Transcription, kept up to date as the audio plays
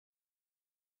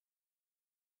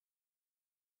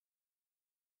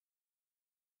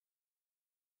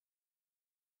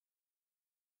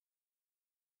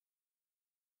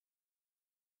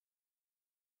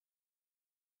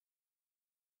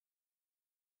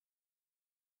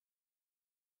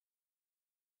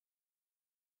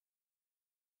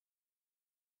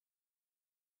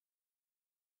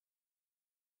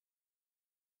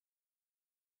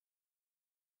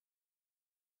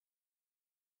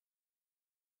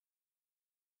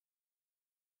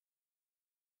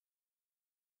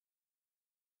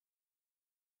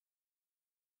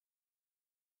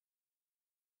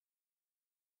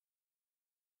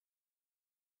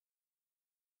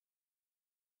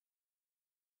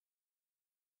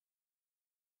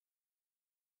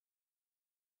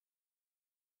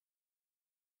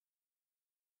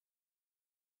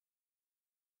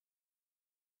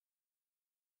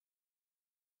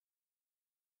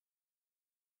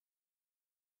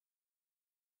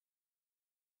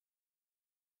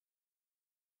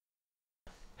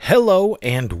Hello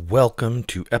and welcome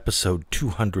to episode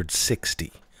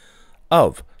 260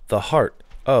 of the Heart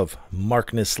of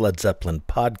Markness Led Zeppelin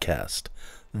podcast.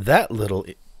 That little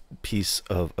piece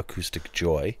of acoustic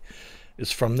joy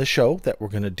is from the show that we're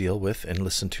going to deal with and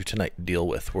listen to tonight.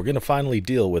 We're going to finally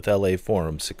deal with LA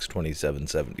Forum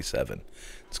 62777.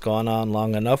 It's gone on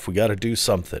long enough. We got to do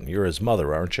something. You're his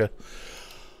mother, aren't you?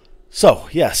 So,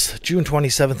 yes, June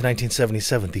 27th,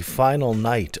 1977, the final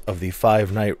night of the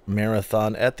 5-night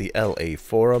marathon at the LA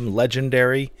Forum.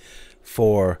 Legendary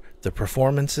for the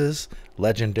performances,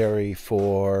 legendary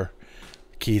for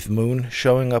Keith Moon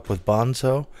showing up with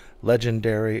Bonzo,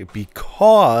 legendary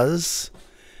because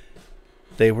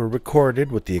they were recorded,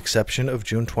 with the exception of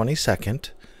June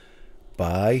 22nd,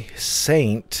 by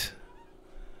Saint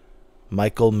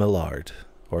Michael Millard,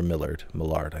 or Millard,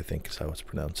 I think is how it's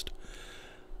pronounced.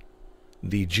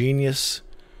 The genius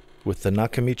with the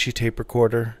Nakamichi tape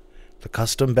recorder, the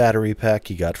custom battery pack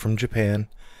he got from Japan,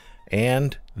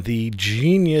 and the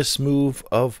genius move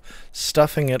of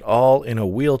stuffing it all in a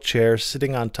wheelchair,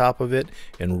 sitting on top of it,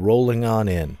 and rolling on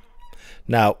in.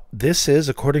 Now, this is,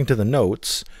 according to the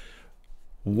notes,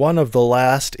 one of the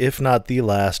last, if not the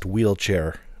last,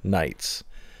 wheelchair nights.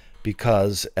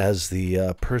 Because as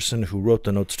the person who wrote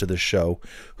the notes to the show,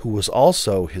 who was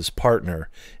also his partner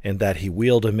in that he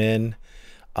wheeled him in,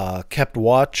 kept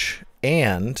watch,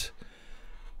 and,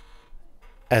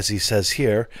 as he says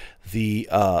here, the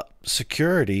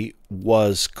security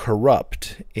was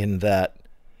corrupt in that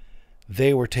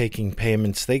they were taking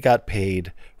payments. They got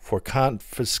paid for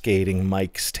confiscating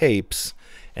Mike's tapes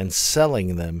and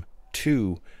selling them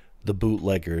to the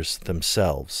bootleggers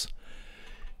themselves.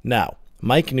 Now,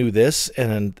 Mike knew this,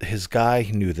 and his guy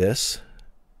knew this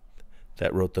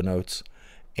that wrote the notes,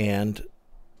 and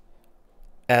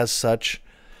as such,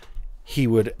 he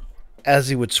would, as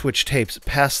he would switch tapes,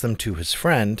 pass them to his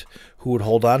friend, who would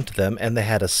hold on to them, and they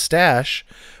had a stash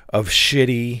of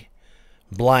shitty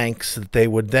blanks that they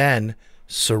would then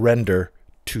surrender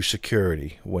to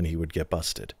security when he would get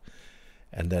busted.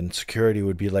 And then security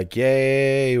would be like,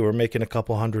 yay, we're making a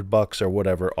couple $100 or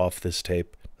whatever off this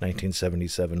tape.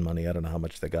 1977 money, I don't know how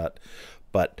much they got.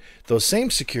 But those same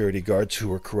security guards who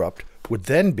were corrupt would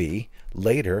then be,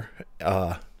 later,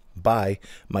 by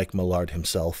Mike Millard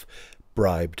himself,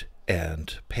 bribed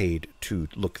and paid to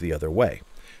look the other way.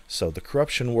 So the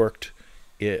corruption worked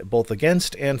both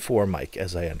against and for Mike,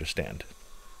 as I understand.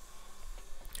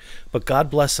 But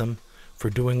God bless him for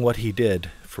doing what he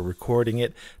did, for recording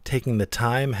it, taking the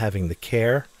time, having the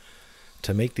care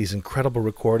to make these incredible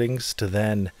recordings, to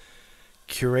then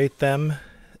curate them,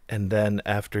 and then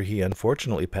after he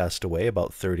unfortunately passed away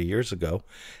about 30 years ago,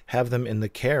 have them in the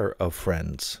care of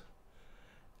friends.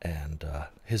 And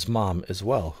his mom as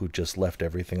well, who just left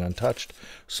everything untouched,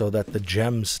 so that the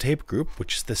JEMS tape group,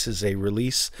 which this is a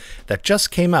release that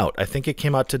just came out. I think it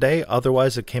came out today,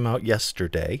 otherwise it came out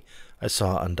yesterday. I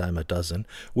saw on Dime a Dozen,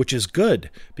 which is good,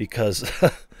 because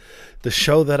the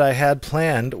show that I had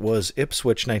planned was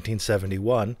Ipswich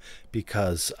 1971,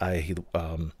 because I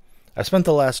spent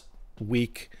the last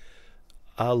week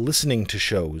listening to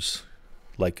shows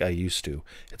like I used to.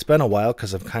 It's been a while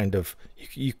because I'm kind of,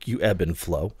 you ebb and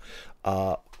flow.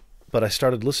 But I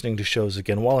started listening to shows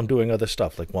again while I'm doing other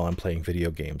stuff, like while I'm playing video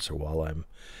games or while I'm,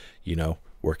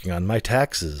 working on my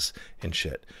taxes and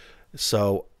shit.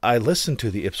 So I listened to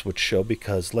the Ipswich show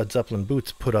because Led Zeppelin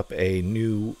Boots put up a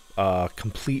new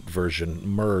complete version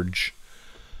merge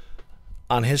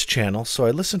on his channel. So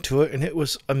I listened to it and it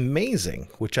was amazing,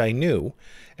 which I knew.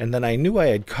 And then I knew I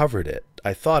had covered it.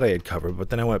 I thought I had covered,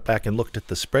 but then I went back and looked at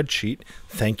the spreadsheet.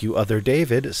 Thank you, other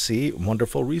David. See,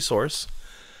 wonderful resource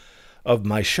of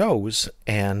my shows,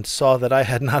 and saw that I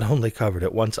had not only covered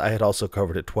it once, I had also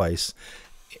covered it twice,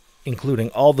 including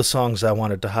all the songs I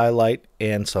wanted to highlight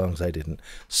and songs I didn't.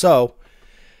 So,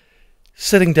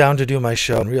 sitting down to do my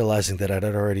show and realizing that I had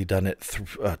already done it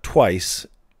twice,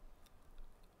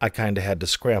 I kind of had to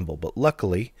scramble. But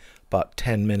luckily, about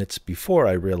 10 minutes before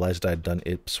I realized I'd done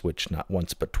Ipswich not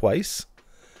once but twice,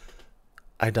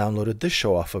 I downloaded this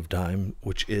show off of Dime,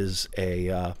 which is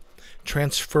a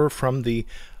transfer from the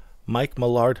Mike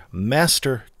Millard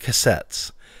master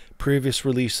cassettes. Previous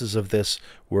releases of this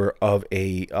were off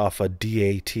a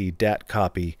DAT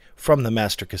copy from the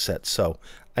master cassette. So,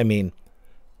 I mean,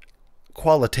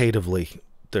 qualitatively,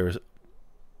 they're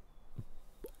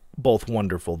both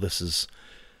wonderful. This is,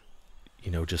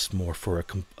 just more for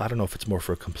I don't know if it's more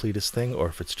for a completist thing or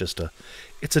if it's just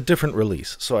it's a different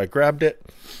release. So I grabbed it,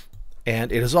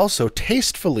 and it is also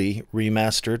tastefully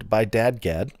remastered by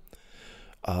DADGAD.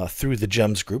 Through the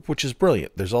JEMS group, which is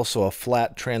brilliant. There's also a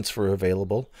flat transfer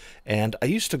available, and I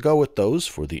used to go with those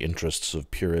for the interests of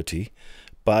purity,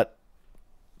 But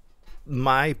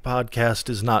my podcast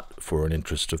is not for an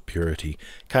interest of purity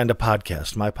kind of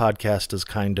podcast. My podcast is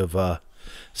kind of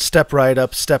step right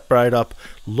up,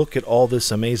 look at all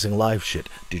this amazing live shit.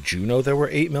 Did you know there were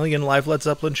 8 million live Led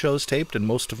Zeppelin shows taped, and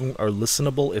most of them are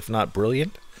listenable, if not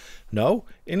brilliant? No?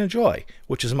 Enjoy,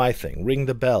 which is my thing. Ring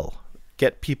the bell,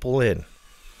 get people in,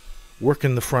 work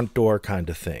in the front door kind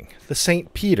of thing. The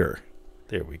St. Peter,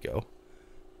 there we go,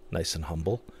 nice and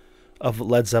humble, of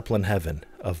Led Zeppelin heaven,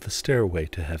 of the stairway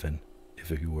to heaven, if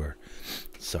you were.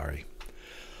 Sorry.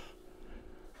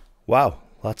 Wow,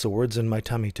 lots of words in my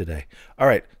tummy today. All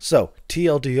right, so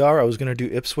TLDR, I was going to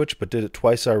do Ipswich, but did it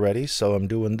twice already, so I'm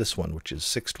doing this one, which is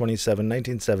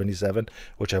 6/27/1977,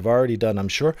 which I've already done, I'm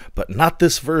sure, but not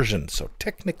this version, so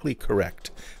technically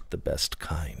correct. The best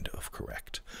kind of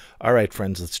correct. All right,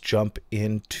 friends, let's jump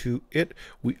into it.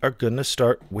 We are going to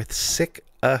start with Sick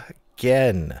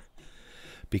Again,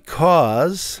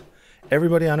 because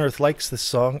everybody on Earth likes this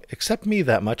song, except me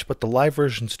that much, but the live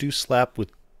versions do slap with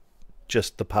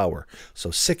just the power.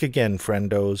 So Sick Again,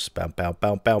 friendos. Bow, bow,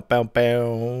 bow, bow, bow,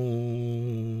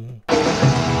 bow.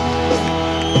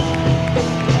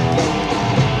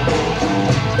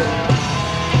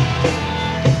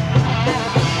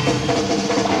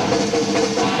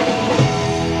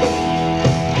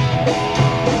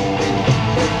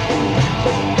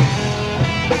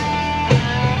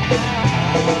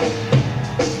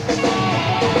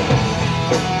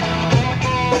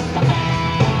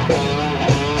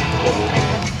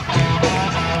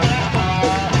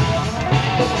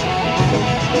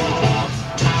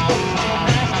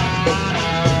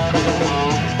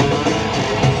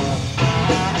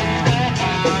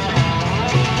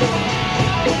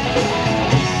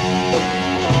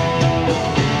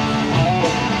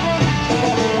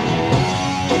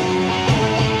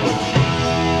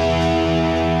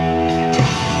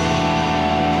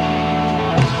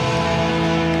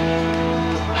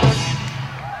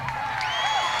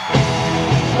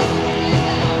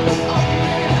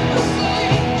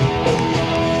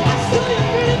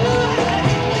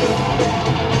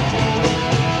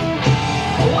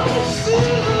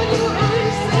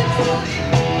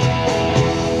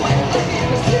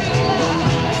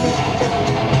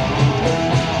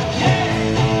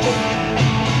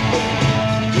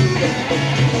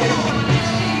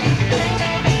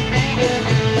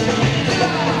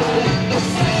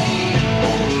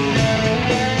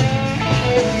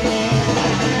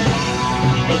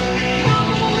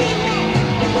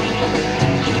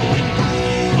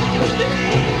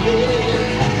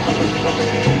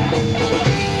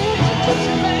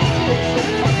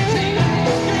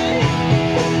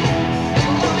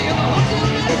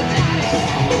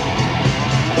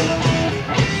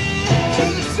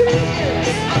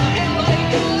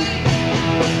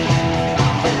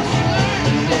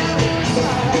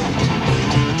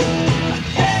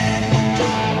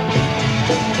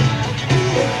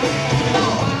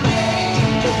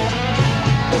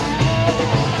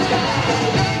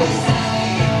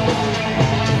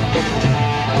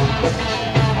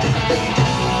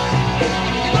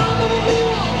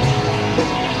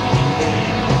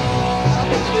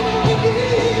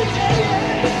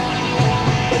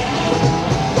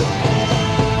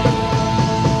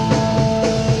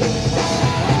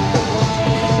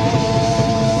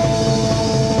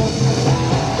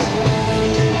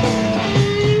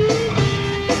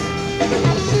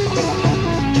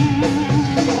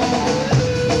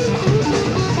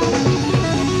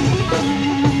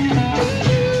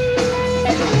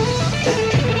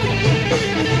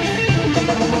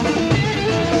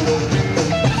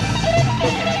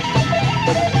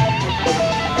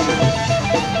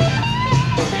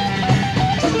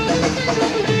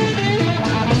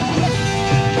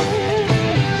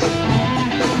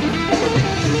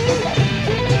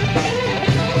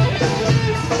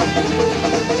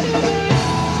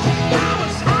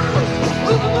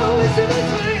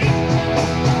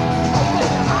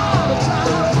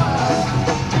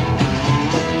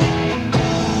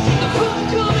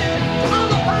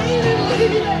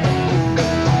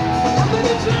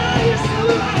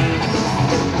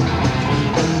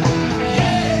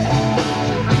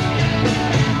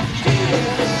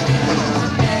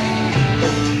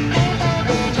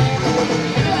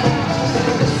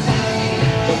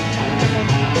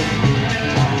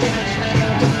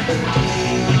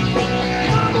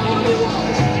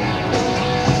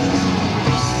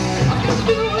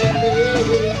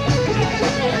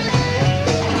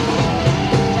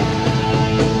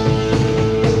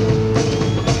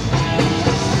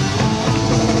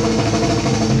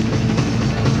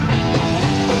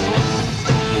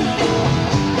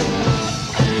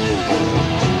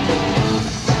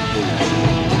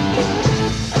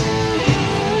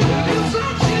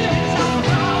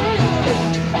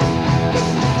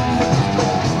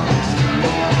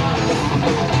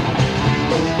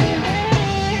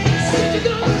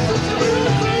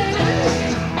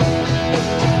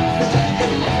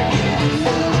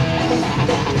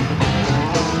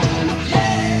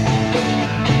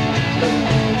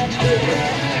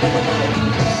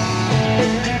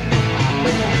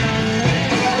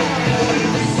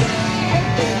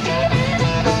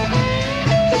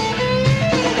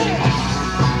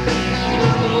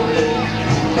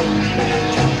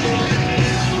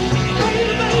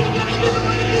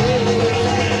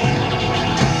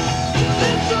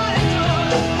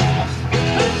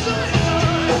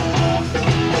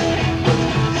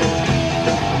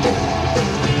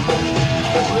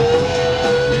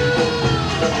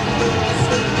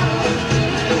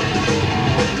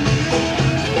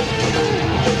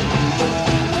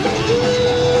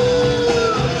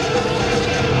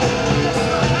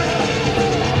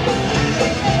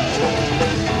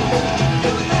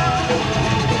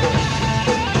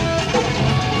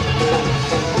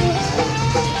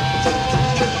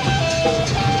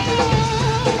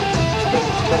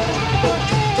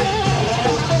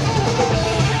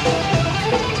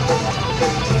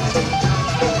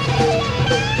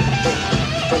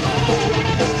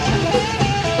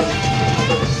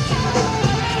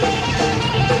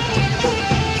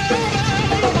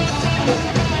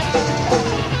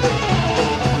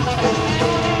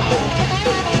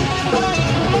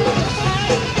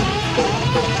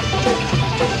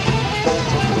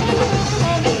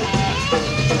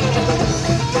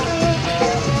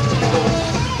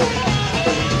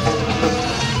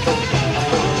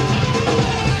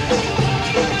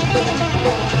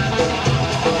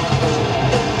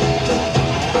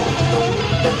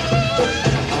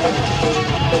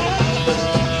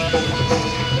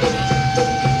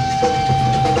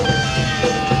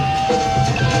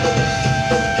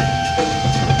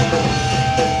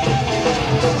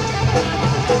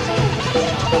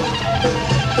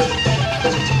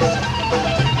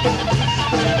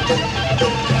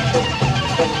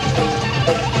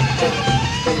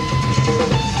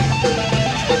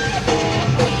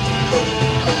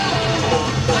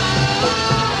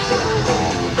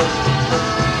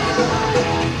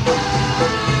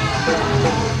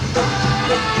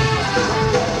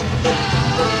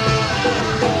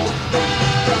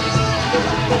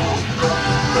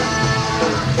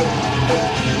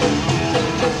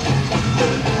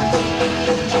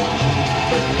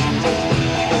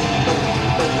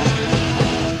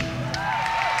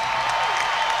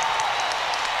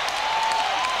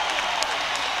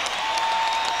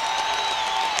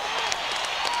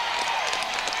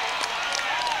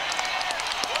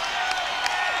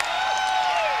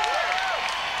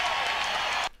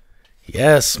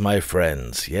 Yes, my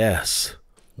friends, yes.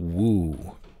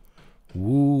 Woo.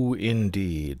 Woo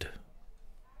indeed.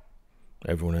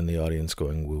 Everyone in the audience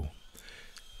going woo.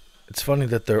 It's funny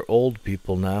that they're old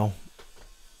people now,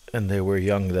 and they were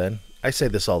young then. I say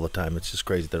this all the time. It's just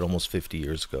crazy that almost 50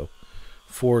 years ago,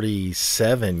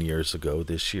 47 years ago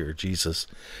this year, Jesus,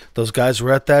 those guys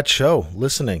were at that show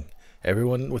listening.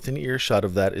 Everyone within earshot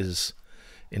of that is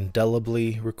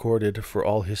indelibly recorded for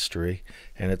all history,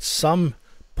 and at some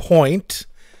point,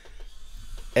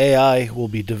 AI will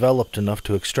be developed enough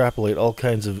to extrapolate all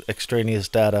kinds of extraneous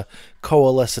data,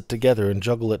 coalesce it together, and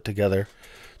juggle it together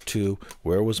to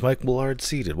where was Mike Millard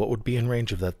seated? What would be in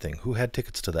range of that thing? Who had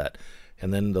tickets to that?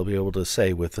 And then they'll be able to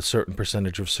say with a certain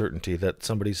percentage of certainty that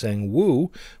somebody saying woo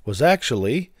was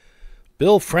actually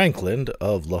Bill Franklin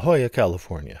of La Jolla,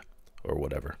 California. Or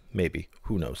whatever. Maybe.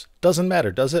 Who knows? Doesn't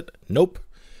matter, does it? Nope.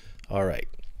 All right.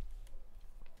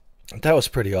 That was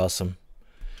pretty awesome.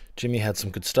 Jimmy had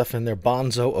some good stuff in there.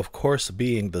 Bonzo, of course,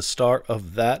 being the star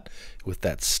of that with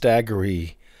that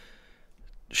staggery,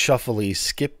 shuffly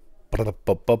skip. There's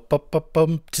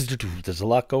a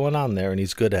lot going on there, and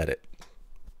he's good at it.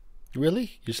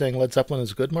 Really? You're saying Led Zeppelin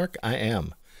is good, Mark? I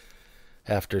am.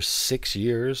 After 6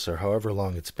 years, or however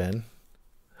long it's been.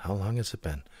 How long has it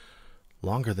been?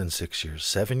 Longer than 6 years.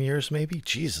 7 years, maybe?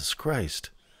 Jesus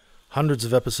Christ. Hundreds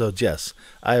of episodes, yes.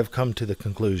 I have come to the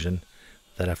conclusion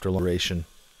that after long duration,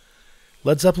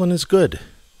 Led Zeppelin is good.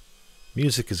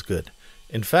 Music is good.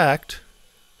 In fact,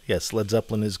 yes, Led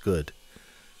Zeppelin is good.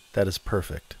 That is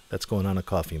perfect. That's going on a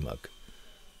coffee mug.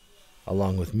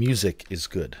 Along with music is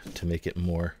good to make it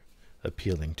more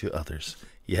appealing to others.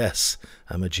 Yes,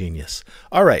 I'm a genius.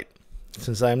 All right,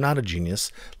 since I am not a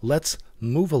genius, let's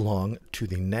move along to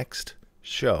the next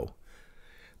show.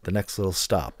 The next little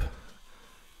stop.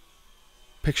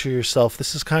 Picture yourself,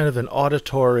 this is kind of an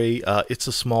auditory, It's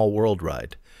a Small World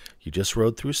ride. You just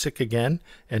rode through Sick Again,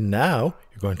 and now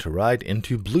you're going to ride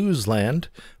into Blues Land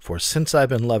for Since I've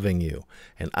Been Loving You.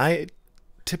 And I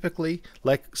typically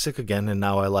like Sick Again, and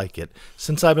now I like it.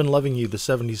 Since I've Been Loving You, the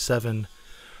 77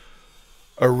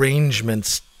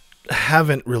 arrangements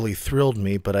haven't really thrilled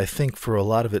me, but I think for a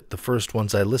lot of it, the first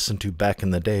ones I listened to back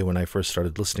in the day when I first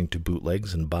started listening to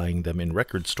bootlegs and buying them in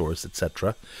record stores,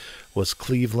 etc., was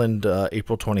Cleveland,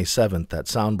 April 27th, that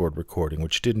soundboard recording,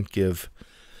 which didn't give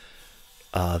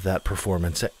that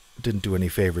performance, didn't do any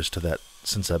favors to that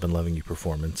Since I've Been Loving You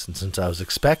performance. And since I was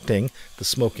expecting the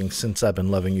smoking Since I've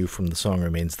Been Loving You from The Song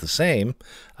Remains the Same,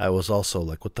 I was also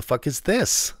like, what the fuck is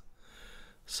this?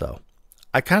 So,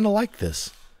 I kind of like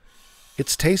this.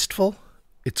 It's tasteful.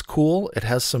 It's cool. It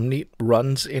has some neat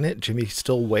runs in it. Jimmy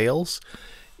still wails.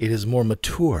 It is more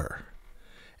mature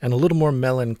and a little more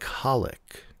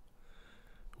melancholic.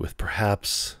 With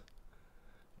perhaps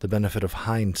the benefit of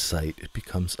hindsight, it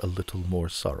becomes a little more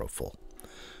sorrowful.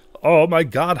 Oh my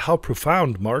God, how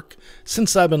profound, Mark.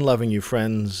 Since I've Been Loving You,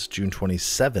 friends, June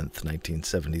 27th,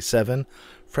 1977,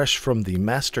 fresh from the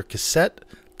master cassette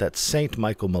that Saint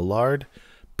Michael Millard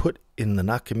put in the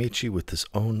Nakamichi with his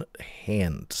own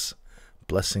hands.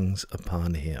 Blessings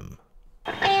upon him.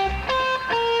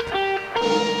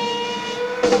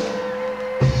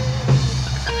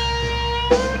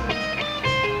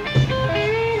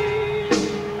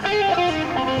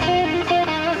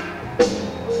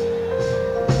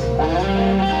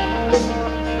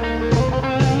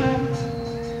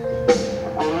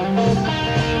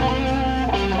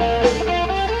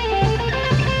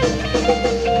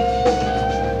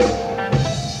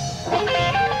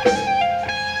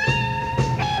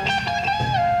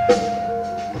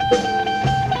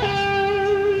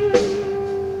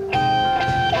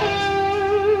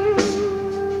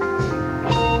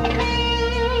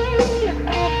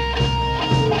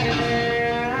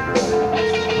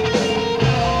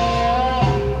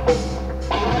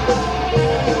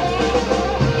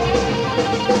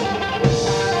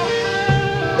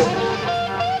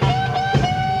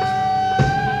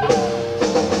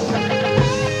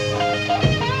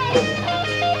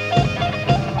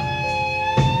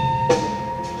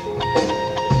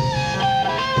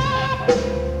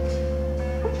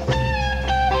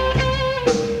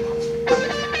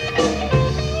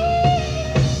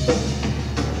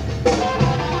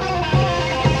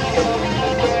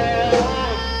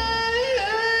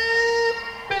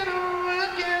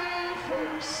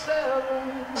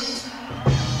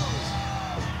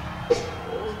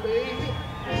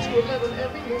 to 11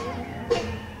 every day.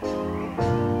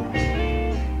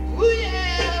 Ooh,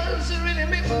 yes, it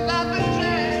really makes my life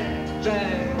a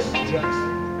drag.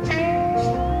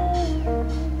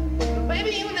 But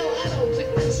baby, even though I don't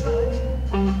think that's right,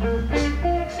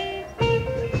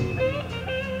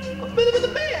 I'm feeling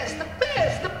the best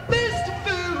of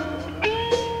food.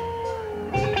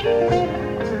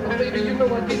 Oh, baby, you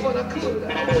know I did what I could.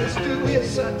 I always do,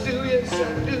 yes I do, yes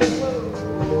I do.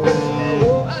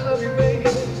 Oh, I love you, baby.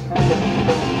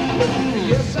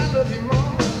 Yes, I love you,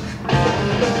 mom.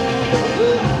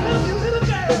 Ooh, I love you, little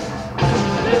girl.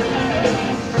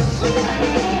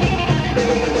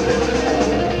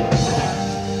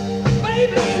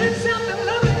 Baby, since I've been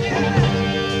loving you,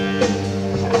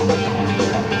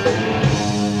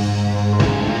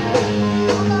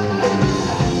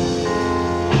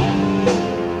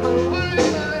 I'm worried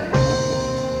about it.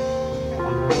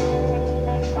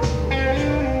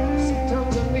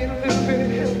 Sometimes I need a little bit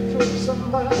of help from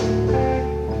somebody.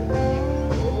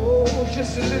 Oh,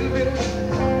 just a little bit of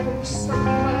help from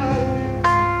somebody.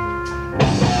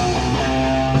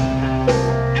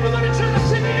 Everybody trying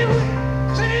to take me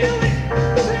away, take me away,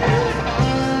 take me away.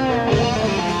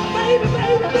 Baby,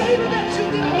 baby, baby, that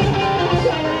you need.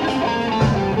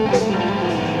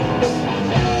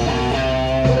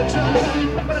 But I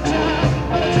tried, but I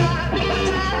tried, but I tried, but I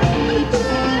tried, but I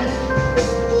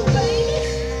tried. Ooh, baby,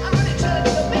 I really tried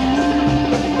to the best.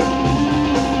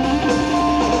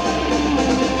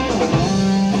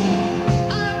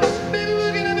 I've been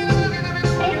looking, I've been looking, I've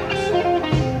been looking.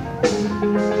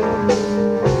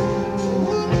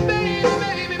 Ooh, baby,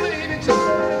 baby, baby,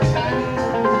 tonight.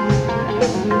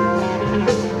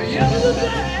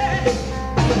 Yesterday,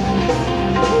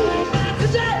 ooh, not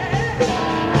today.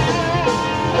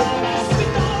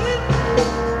 Sweet darling,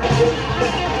 you know I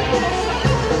have to get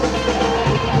some.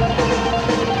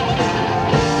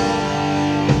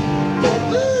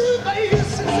 Ooh, baby,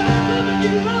 since I'm loving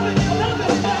you, loving you,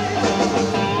 loving you, baby.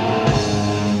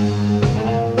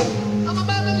 I'm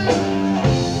about to lose.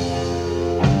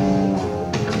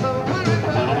 I'm worried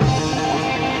about it.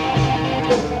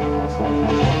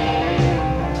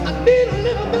 I need a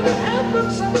little bit of help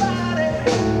from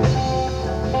somebody.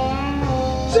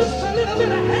 Just a little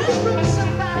bit of help from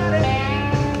somebody.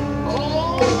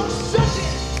 Oh, suck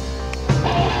it.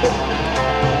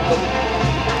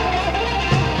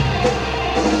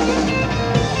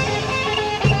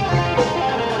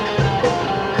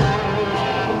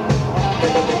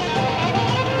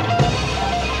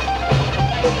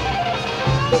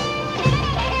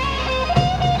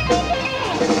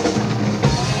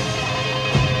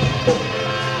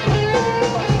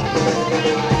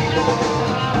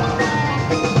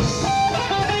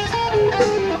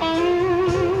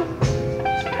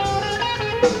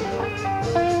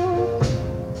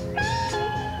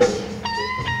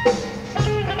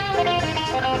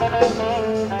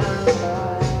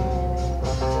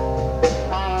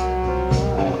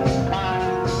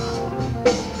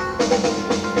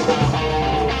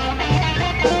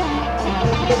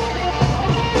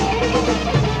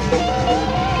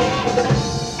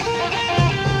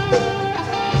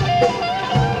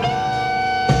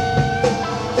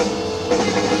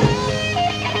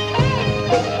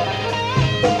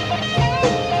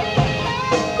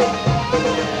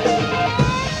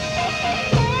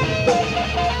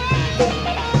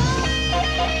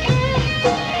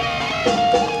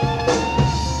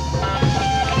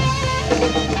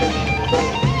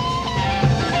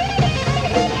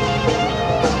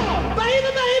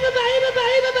 Baby, baby, baby,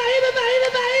 baby, baby, baby,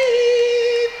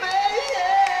 baby,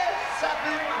 yes, I've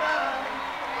been around.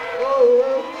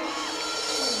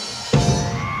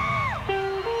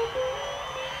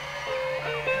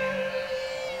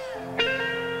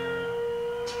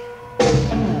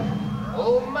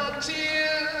 Oh, my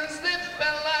tears, they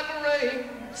fell like rain.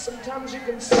 Sometimes you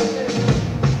can see it.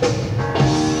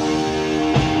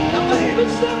 Now, baby,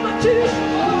 stop my tears.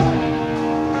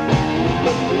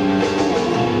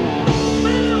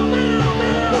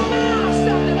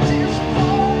 Stop them tears from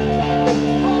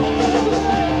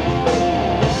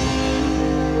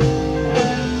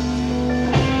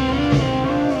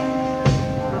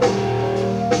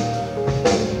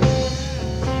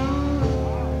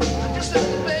just a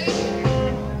little baby.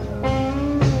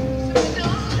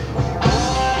 I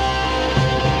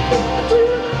do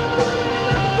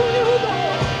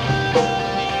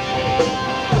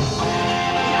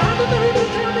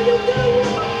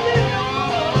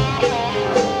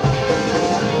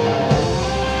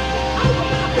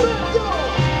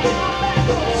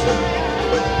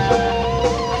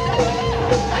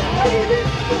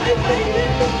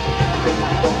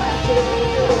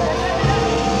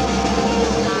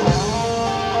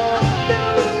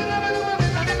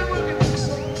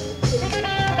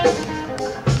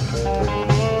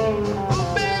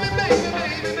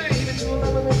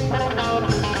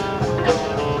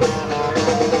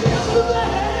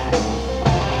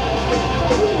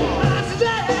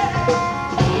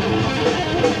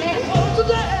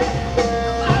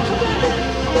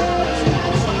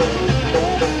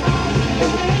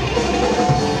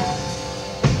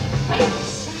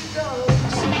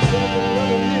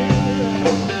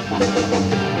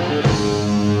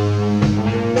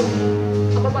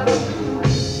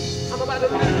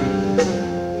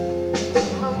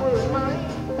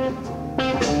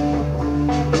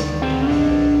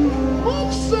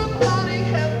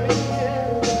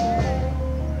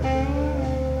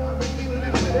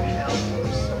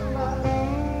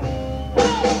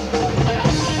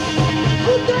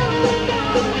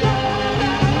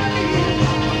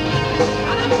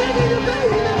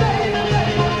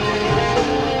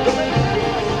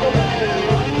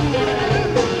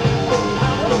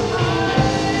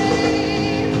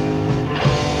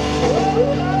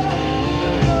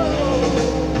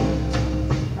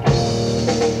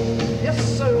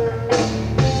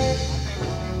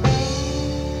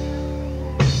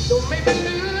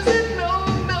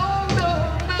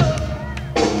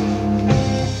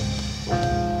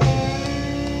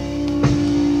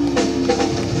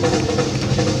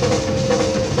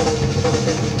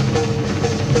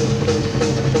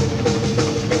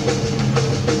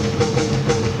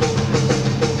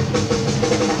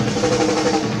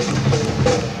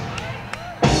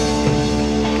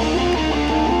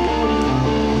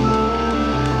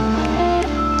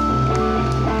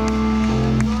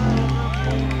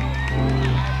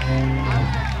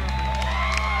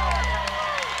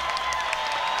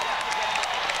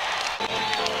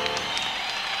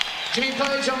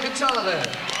guitar there.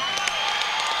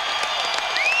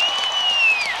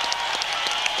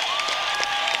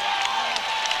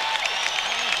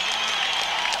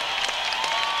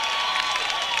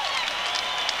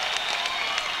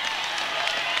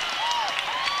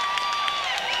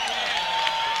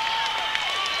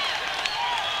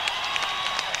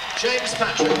 James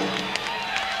Patrick.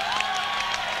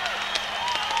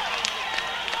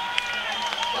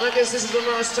 Well, I guess this is the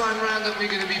last time round that we're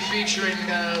going to be featuring,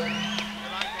 at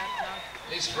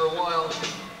least for a while,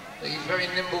 the very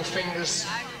nimble fingers.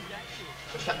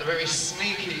 In fact, the very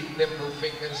sneaky nimble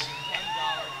fingers.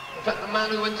 In fact, the man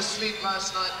who went to sleep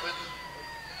last night with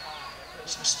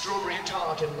some strawberry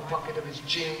tart in the pocket of his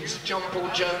jeans, John Paul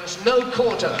Jones, no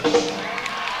quarter.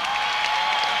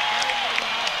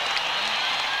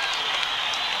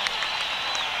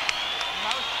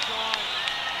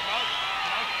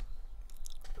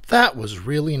 That was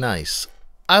really nice.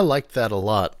 I liked that a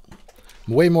lot.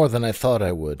 Way more than I thought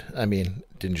I would. I mean,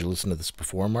 didn't you listen to this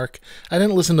before, Mark? I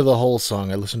didn't listen to the whole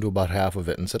song. I listened to about half of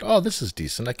it and said, oh, this is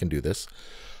decent. I can do this.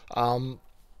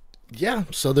 Yeah,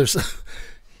 so there's...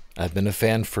 I've been a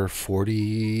fan for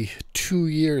 42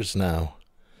 years now,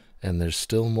 and there's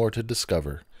still more to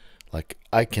discover. Like,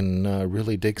 I can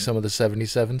really dig some of the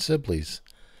 77 Sibley's.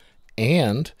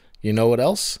 And, you know what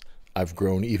else? I've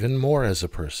grown even more as a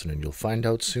person, and you'll find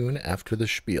out soon after the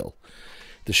spiel.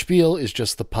 The spiel is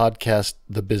just the podcast,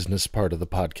 the business part of the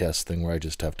podcast thing where I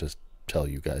just have to tell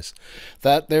you guys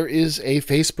that there is a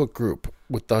Facebook group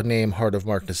with the name Heart of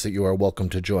Markness that you are welcome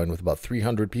to join, with about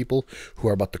 300 people who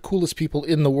are about the coolest people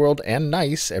in the world and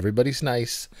nice. Everybody's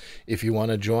nice. If you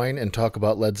want to join and talk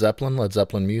about Led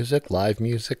Zeppelin music, live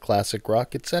music, classic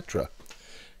rock, etc.,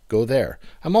 go there.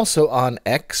 I'm also on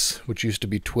X, which used to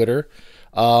be Twitter.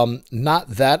 Not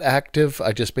that active.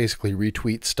 I just basically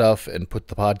retweet stuff and put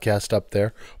the podcast up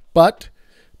there. But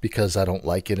because I don't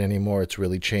like it anymore, it's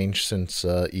really changed since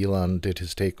Elon did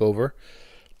his takeover.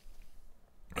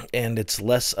 And it's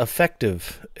less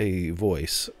effective a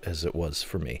voice as it was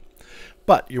for me.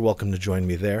 But you're welcome to join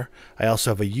me there. I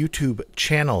also have a YouTube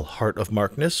channel, Heart of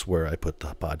Markness, where I put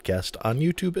the podcast on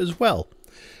YouTube as well.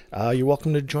 You're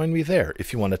welcome to join me there.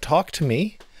 If you want to talk to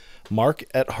me, Mark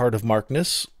at Heart of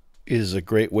Markness is a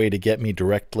great way to get me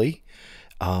directly.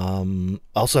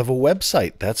 Also have a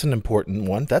website. That's an important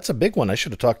one. That's a big one. I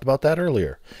should have talked about that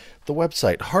earlier. The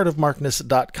website,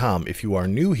 heartofmarkness.com. If you are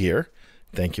new here,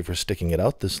 thank you for sticking it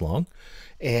out this long.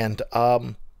 And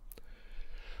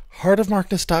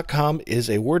heartofmarkness.com is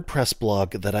a WordPress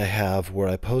blog that I have where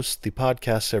I post the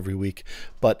podcasts every week.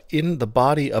 But in the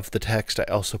body of the text, I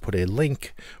also put a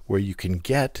link where you can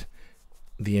get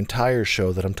the entire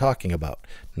show that I'm talking about.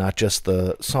 Not just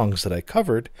the songs that I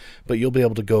covered, but you'll be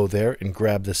able to go there and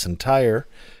grab this entire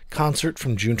concert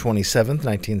from June 27th,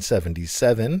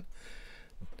 1977.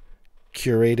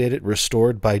 Curated,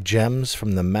 restored by JEMS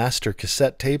from the master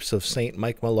cassette tapes of St.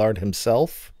 Mike Millard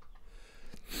himself.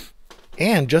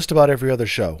 And just about every other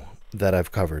show that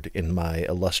I've covered in my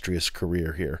illustrious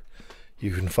career here.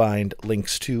 You can find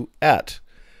links to at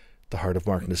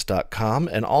theheartofmarkness.com,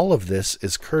 and all of this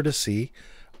is courtesy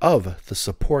of the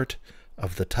support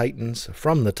of the Titans,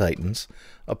 from the Titans,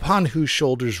 upon whose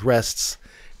shoulders rests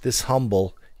this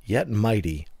humble yet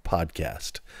mighty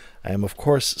podcast. I am, of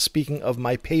course, speaking of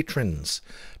my patrons,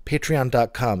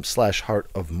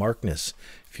 patreon.com/heartofmarkness.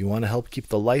 If you want to help keep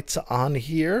the lights on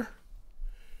here,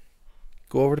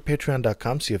 go over to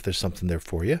patreon.com, see if there's something there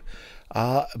for you.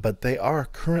 But they are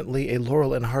currently a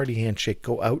Laurel and Hardy handshake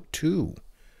go out to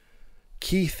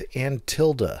Keith and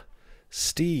Tilda,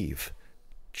 Steve,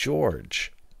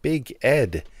 George, Big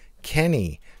Ed,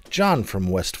 Kenny, John from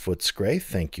West Footscray,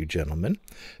 thank you, gentlemen,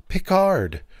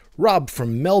 Picard, Rob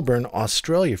from Melbourne,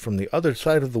 Australia, from the other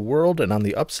side of the world and on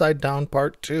the upside down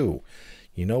part too.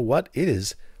 You know what? It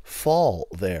is fall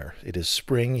there. It is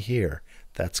spring here.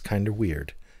 That's kind of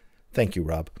weird. Thank you,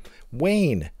 Rob.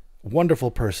 Wayne,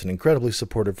 wonderful person, incredibly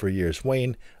supportive for years.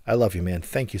 Wayne, I love you, man.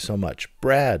 Thank you so much.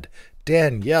 Brad,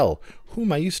 Danielle,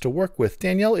 whom I used to work with.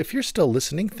 Danielle, if you're still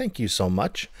listening, thank you so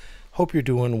much. Hope you're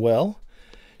doing well.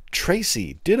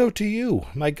 Tracy, ditto to you.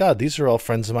 My God, these are all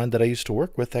friends of mine that I used to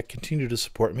work with that continue to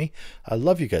support me. I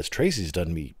love you guys. Tracy's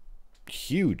done me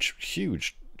huge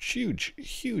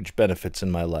benefits in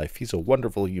my life. He's a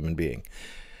wonderful human being.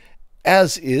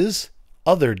 As is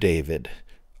other David,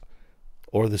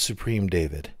 or the Supreme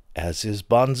David. As is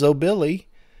Bonzo Billy.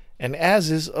 And as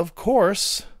is, of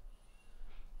course,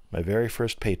 my very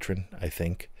first patron, I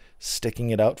think, sticking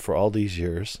it out for all these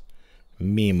years,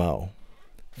 Mimo.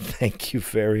 Thank you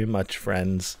very much,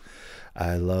 friends.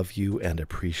 I love you and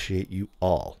appreciate you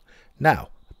all. Now,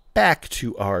 back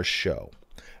to our show.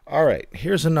 All right,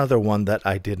 here's another one that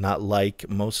I did not like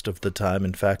most of the time.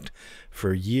 In fact,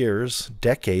 for years,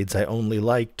 decades, I only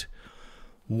liked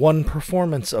one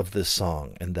performance of this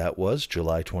song, and that was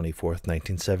July 24th,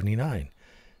 1979.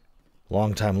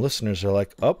 Longtime listeners are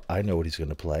like, oh, I know what he's going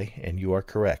to play, and you are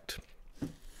correct.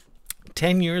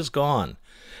 10 Years Gone.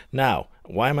 Now,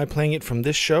 why am I playing it from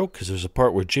this show? Because there's a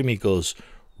part where Jimmy goes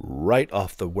right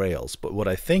off the rails. But what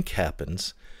I think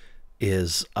happens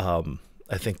is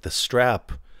I think the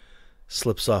strap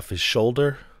slips off his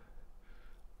shoulder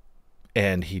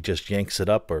and he just yanks it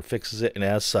up or fixes it. And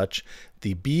as such,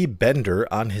 the B bender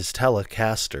on his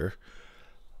Telecaster,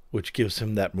 which gives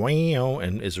him that wow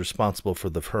and is responsible for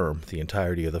the firm, the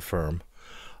entirety of the firm,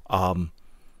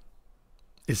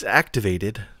 is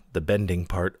activated. The bending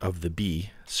part of the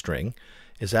B string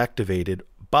is activated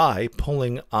by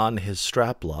pulling on his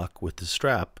strap lock with the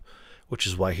strap, which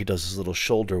is why he does his little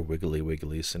shoulder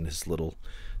wigglies and his little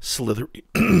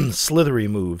slithery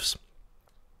moves,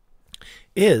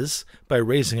 is by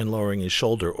raising and lowering his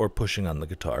shoulder or pushing on the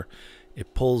guitar.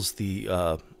 It pulls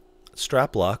the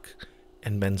strap lock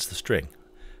and bends the string.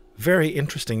 Very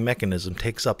interesting mechanism.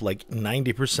 Takes up like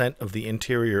 90% of the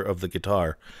interior of the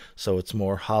guitar, so it's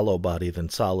more hollow body than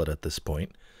solid at this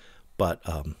point. But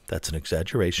that's an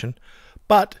exaggeration.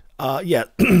 But yeah,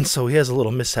 so he has a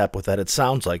little mishap with that, it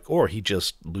sounds like, or he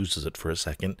just loses it for a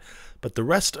second. But the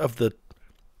rest of the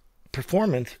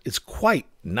performance is quite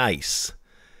nice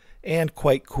and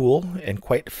quite cool and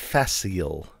quite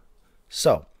facile.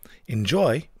 So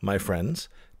enjoy, my friends,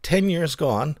 10 Years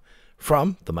Gone,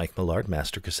 from the Mike Millard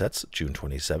Master Cassettes, June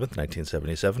 27th,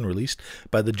 1977, released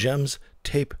by the JEMS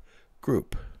Tape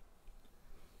Group.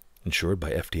 Insured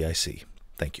by FDIC.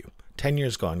 Thank you. 10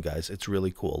 Years Gone, guys. It's really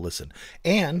cool. Listen.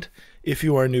 And if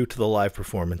you are new to the live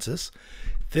performances,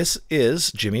 this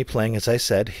is Jimmy playing, as I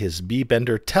said, his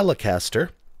B-Bender Telecaster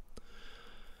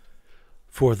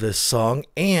for this song,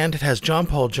 and it has John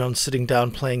Paul Jones sitting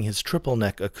down playing his triple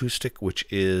neck acoustic, which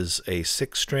is a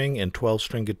 6-string and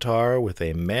 12-string guitar with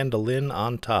a mandolin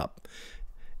on top.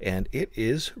 And it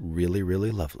is really,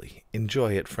 really lovely.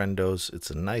 Enjoy it, friendos.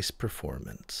 It's a nice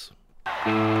performance.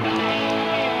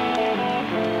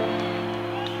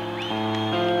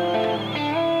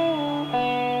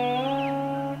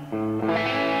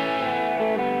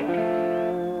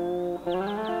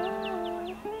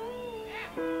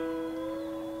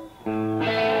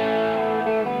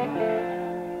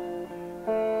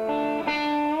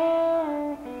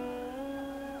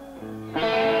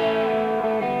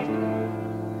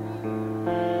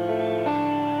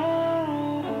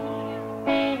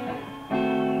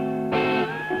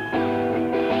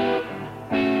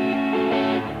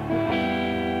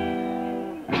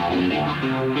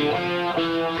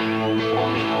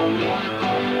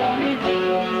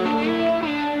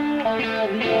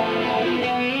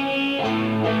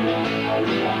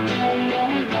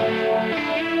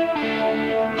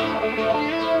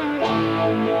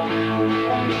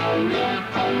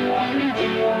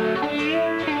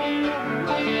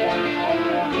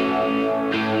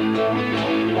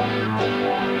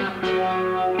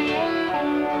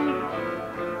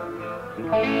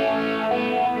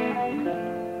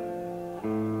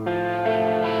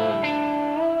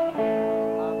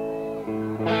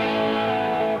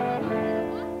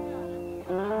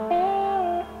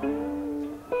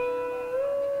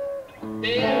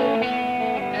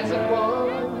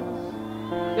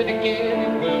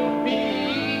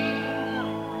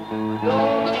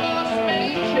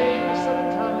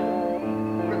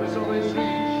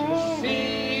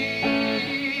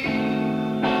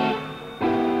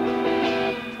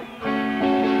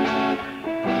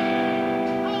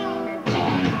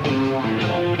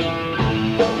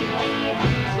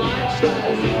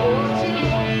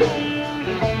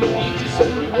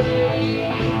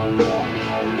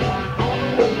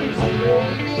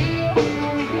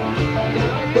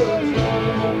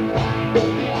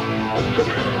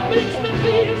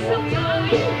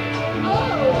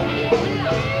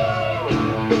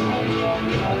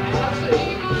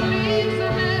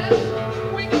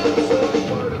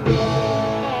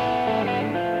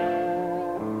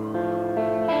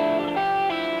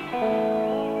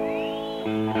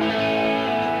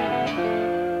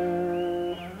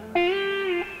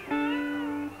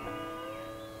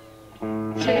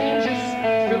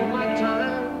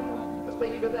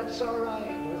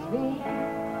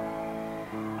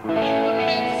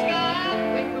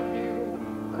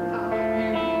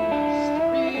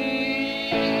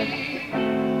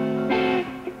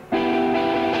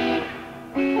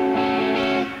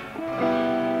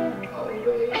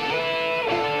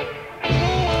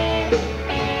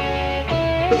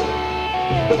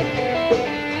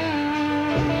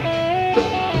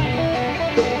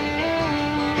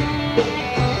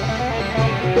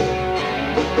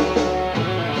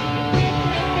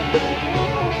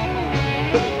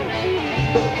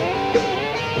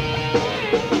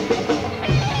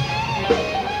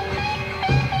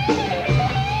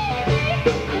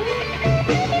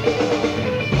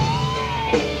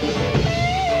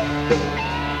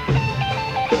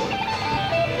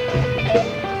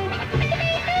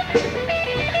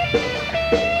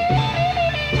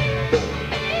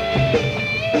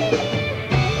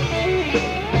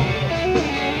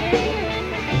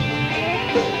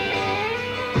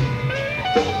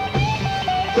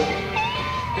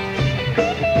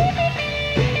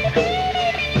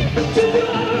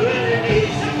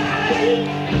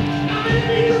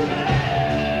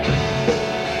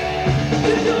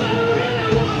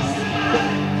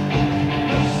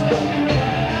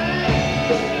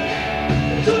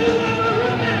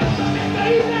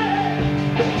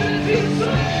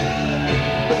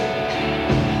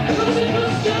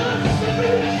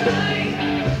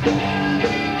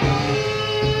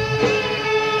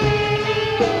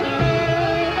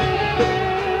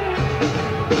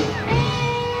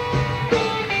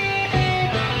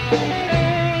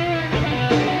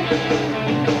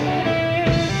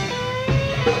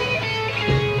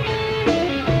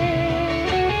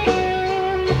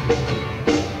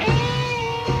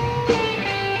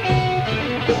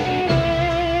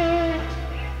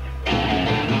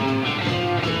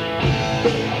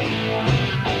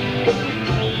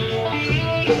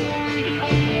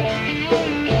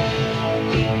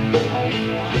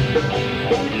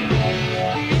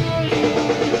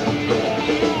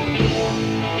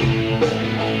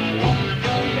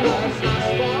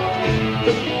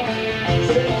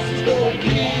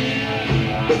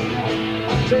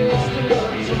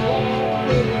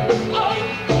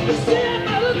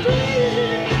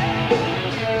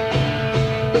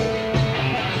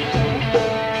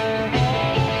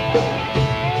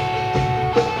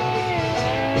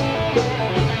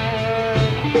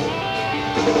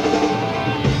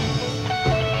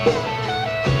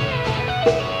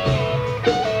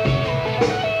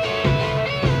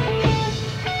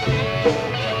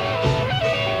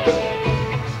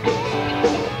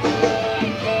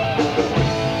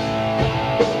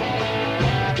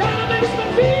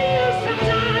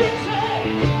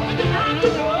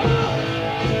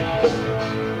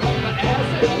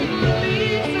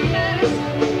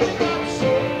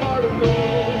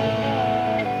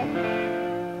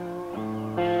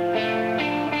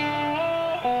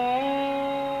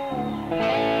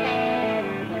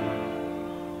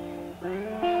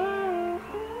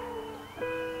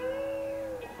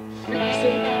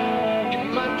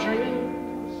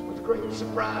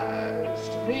 surprise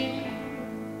to me.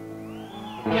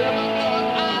 Never thought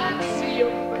I'd see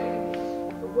your face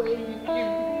the way you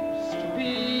used to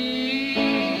be.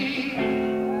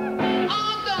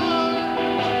 Oh,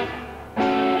 darling.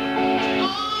 Oh,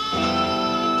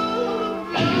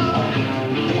 love.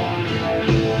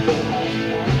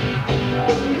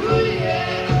 Ooh,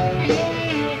 yeah.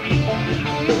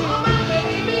 Oh, my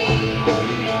baby.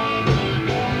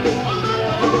 Oh, my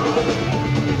Lord.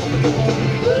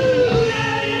 Ooh,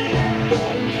 yeah, yeah.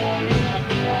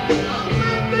 Oh,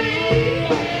 my baby.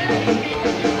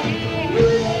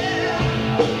 Ooh, yeah.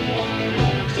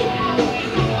 Come on,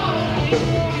 come on,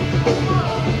 come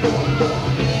on.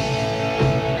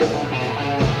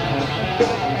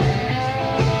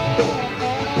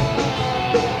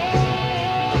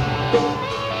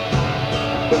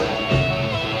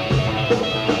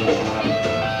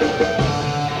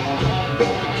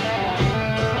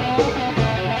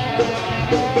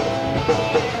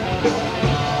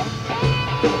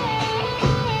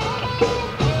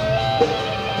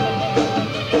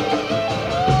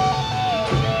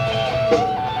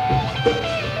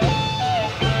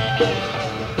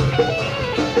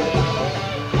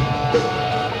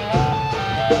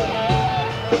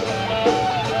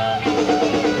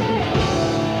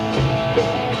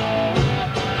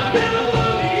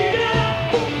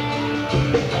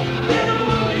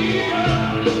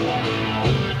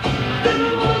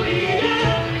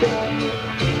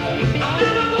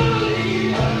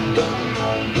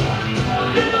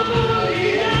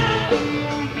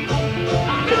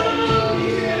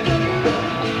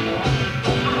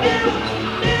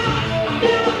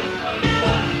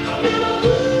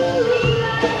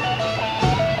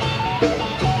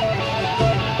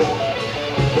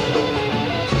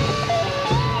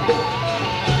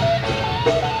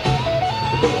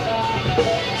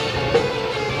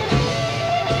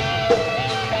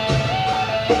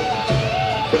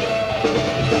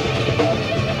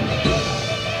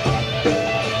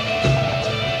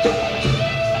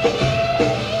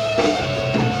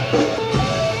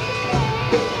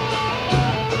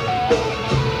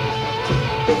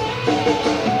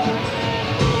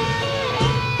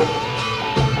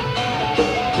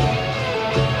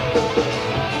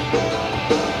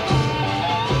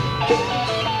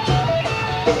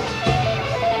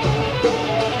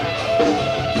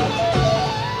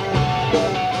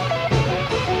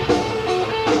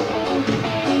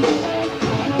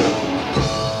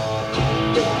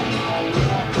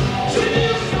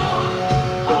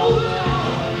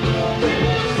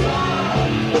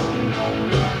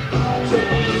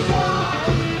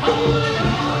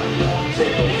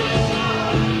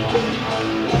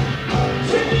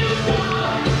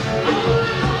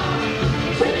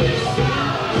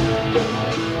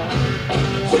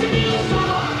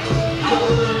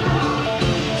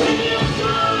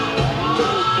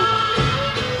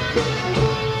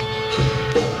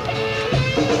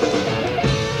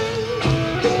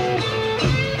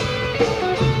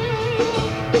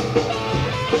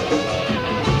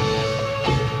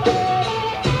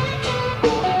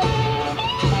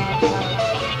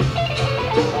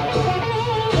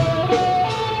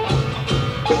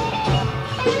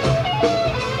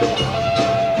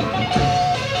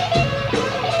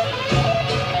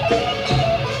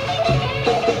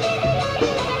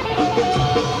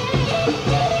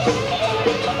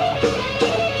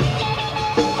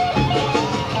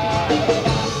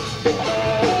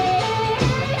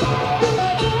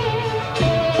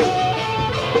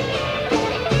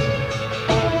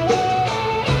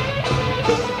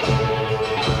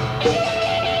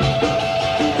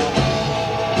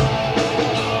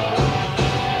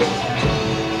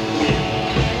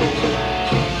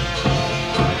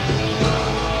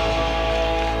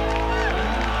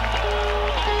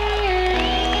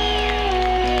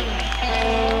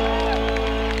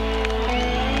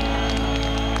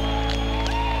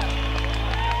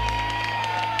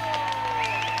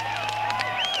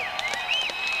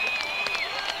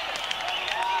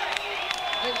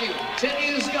 Thank you. 10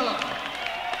 years gone.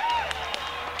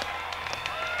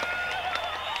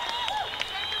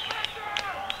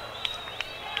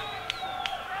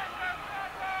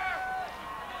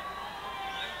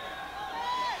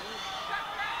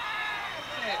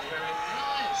 Very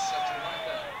nice. I do like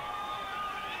that.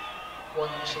 1,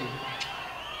 2.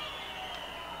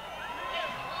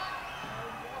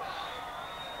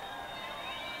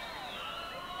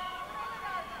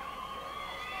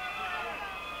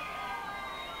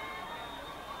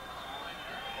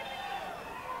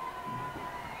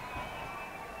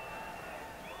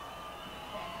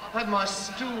 I've had my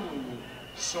stool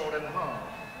sawn in half.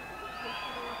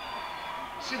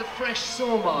 See the fresh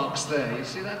saw marks there, you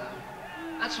see that?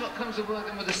 That's what comes of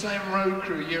working with the same road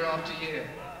crew year after year.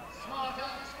 Smarter,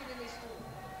 just give me stool.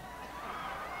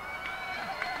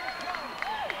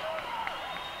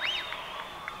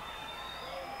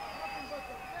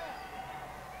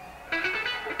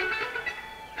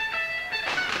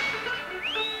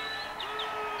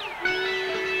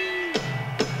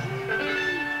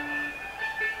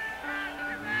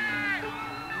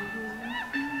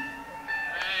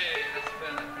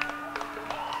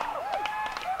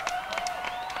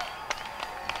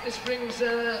 This brings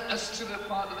us to the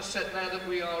part of the set now that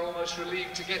we are almost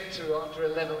relieved to get to after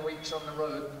 11 weeks on the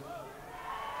road.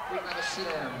 We can have a sit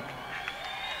down.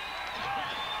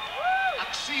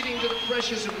 Acceding to the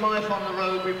pressures of life on the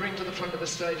road, we bring to the front of the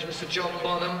stage Mr. John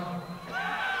Bonham,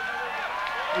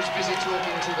 who's busy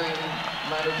talking to the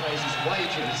man who pays his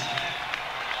wages.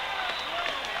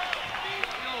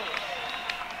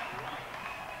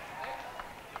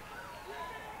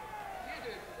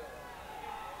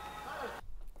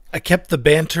 I kept the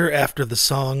banter after the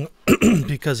song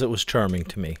because it was charming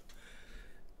to me.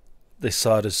 They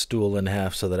sawed his stool in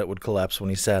half so that it would collapse when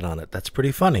he sat on it. That's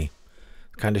pretty funny.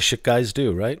 Kind of shit guys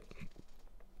do, right?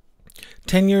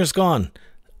 10 years gone.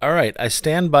 All right, I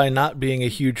stand by not being a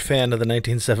huge fan of the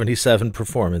 1977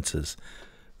 performances.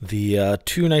 The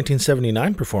two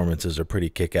 1979 performances are pretty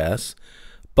kick-ass,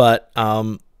 but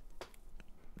 10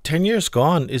 Years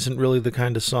Gone isn't really the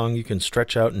kind of song you can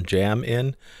stretch out and jam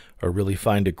in or really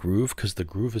find a groove, because the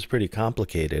groove is pretty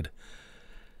complicated.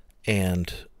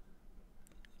 And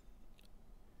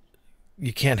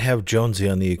you can't have Jonesy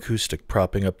on the acoustic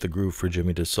propping up the groove for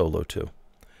Jimmy to solo to.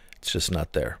 It's just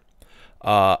not there.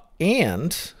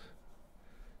 And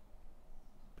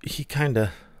he kind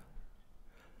of,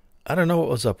 I don't know what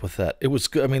was up with that. It was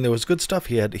good. I mean, there was good stuff.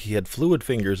 He had fluid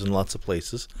fingers in lots of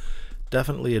places.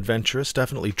 Definitely adventurous.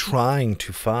 Definitely trying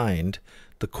to find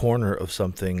the corner of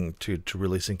something to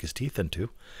really sink his teeth into.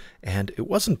 And it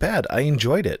wasn't bad. I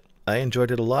enjoyed it. I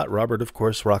enjoyed it a lot. Robert, of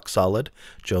course, rock solid.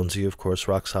 Jonesy, of course,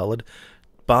 rock solid.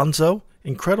 Bonzo,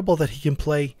 incredible that he can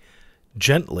play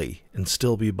gently and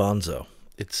still be Bonzo.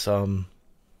 It's, I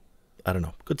don't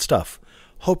know, good stuff.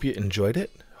 Hope you enjoyed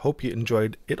it. Hope you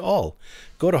enjoyed it all.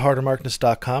 Go to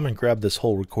heartofmarkness.com and grab this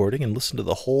whole recording and listen to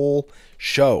the whole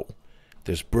show.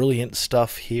 There's brilliant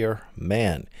stuff here.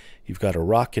 Man, you've got a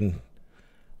rockin'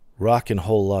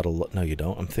 whole lot of... No, you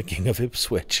don't. I'm thinking of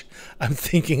Ipswich. I'm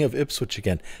thinking of Ipswich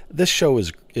again. This show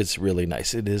is really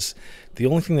nice. It is. The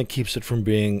only thing that keeps it from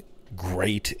being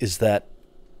great is that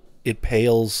it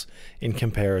pales in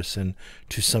comparison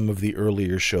to some of the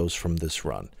earlier shows from this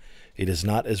run. It is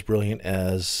not as brilliant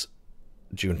as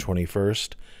June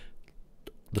 21st,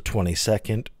 the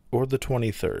 22nd, or the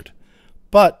 23rd.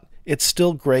 But it's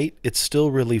still great. It's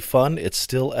still really fun. It's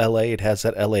still LA. It has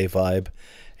that LA vibe,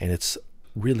 and it's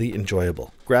really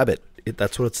enjoyable. Grab it.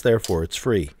 That's what it's there for. It's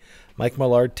free. Mike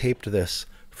Millard taped this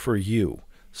for you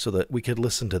so that we could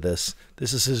listen to this.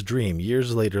 This is his dream.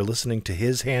 Years later, listening to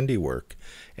his handiwork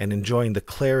and enjoying the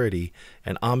clarity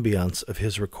and ambiance of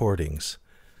his recordings.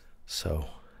 So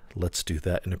let's do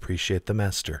that and appreciate the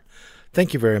master.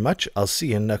 Thank you very much. I'll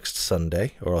see you next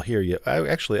Sunday, or I'll hear you.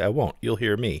 Actually, I won't. You'll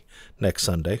hear me next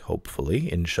Sunday,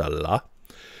 hopefully, inshallah.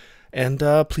 And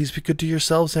please be good to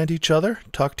yourselves and each other.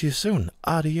 Talk to you soon.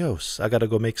 Adios. I gotta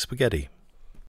go make spaghetti.